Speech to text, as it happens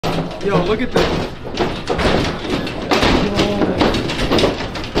Yo, look at this.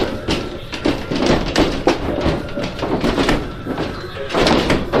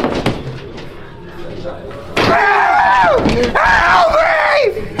 Help me!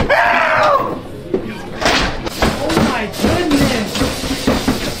 Help! Oh my goodness!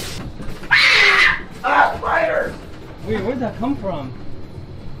 Spider! Wait, where'd that come from?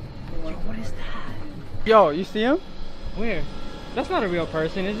 Yo, what is that? Yo, you see him? Where? That's not a real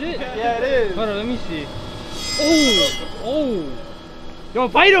person, is it? Yeah, it is. Hold on, let me see. Oh! Oh! Yo,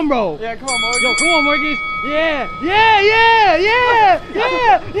 fight him, bro! Yeah, come on, Morgan. Yo, come on, Morgan. Yeah!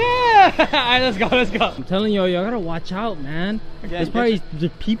 Alright, let's go, let's go. I'm telling you, y'all gotta watch out, man. Again, There's probably the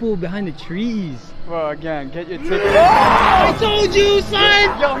people behind the trees. Bro, again, get your ticket. I told you,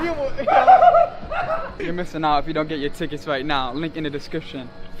 son! Yo, you're missing out if you don't get your tickets right now. Link in the description.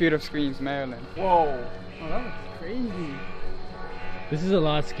 Field of Screams, Maryland. Whoa. Oh, that was crazy. This is a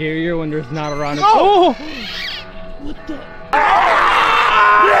lot scarier when there's not around. Oh! What the?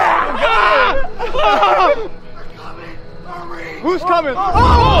 Who's coming?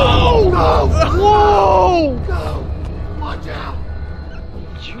 Oh! Oh! Whoa! Go! Watch out!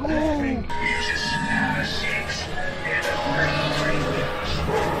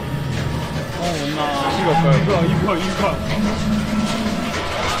 Oh, nah. You go first. You go.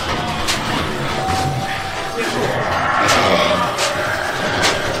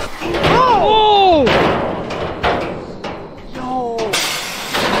 Oh!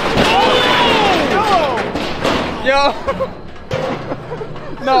 Yo!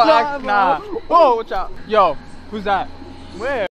 No, nah. Whoa, watch out. Yo, who's that? Where?